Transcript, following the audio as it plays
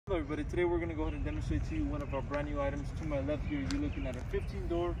everybody, today we're going to go ahead and demonstrate to you one of our brand new items. To my left here, you're looking at a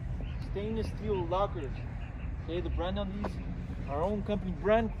 15-door stainless steel locker. Okay, the brand on these, our own company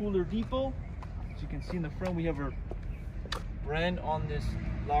brand, Cooler Depot. As you can see in the front, we have our brand on this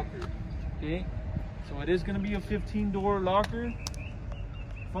locker. Okay, so it is going to be a 15-door locker.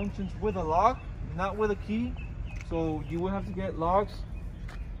 Functions with a lock, not with a key. So you will have to get locks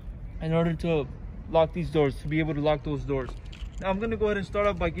in order to lock these doors, to be able to lock those doors. Now I'm going to go ahead and start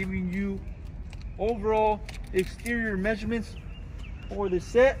off by giving you overall exterior measurements for the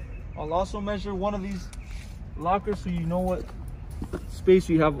set. I'll also measure one of these lockers so you know what space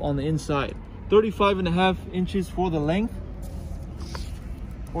you have on the inside. 35.5 inches for the length.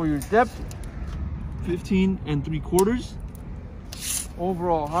 For your depth, 15 3/4.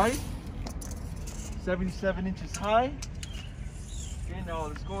 Overall height, 77 inches high. Okay, now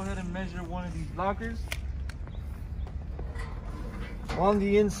let's go ahead and measure one of these lockers. On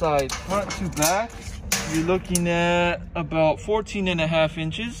the inside, front to back, you're looking at about 14.5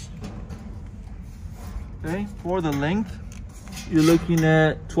 inches. Okay, for the length, you're looking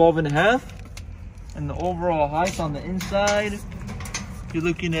at 12.5. And the overall height on the inside, you're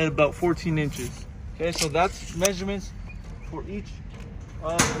looking at about 14 inches. Okay, so that's measurements for each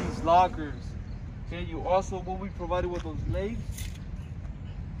of these lockers. Okay, you also will be provided with those legs,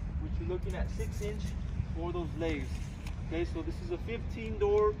 which you're looking at 6 inch for those legs. Okay, so this is a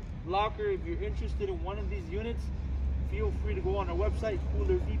 15-door locker. If you're interested in one of these units, feel free to go on our website,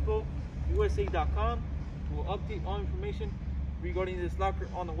 CoolerDepotUSA.com. We'll update all information regarding this locker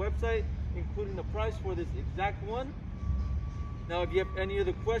on the website, including the price for this exact one. Now, if you have any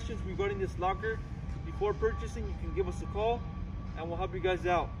other questions regarding this locker before purchasing, you can give us a call and we'll help you guys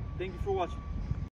out. Thank you for watching.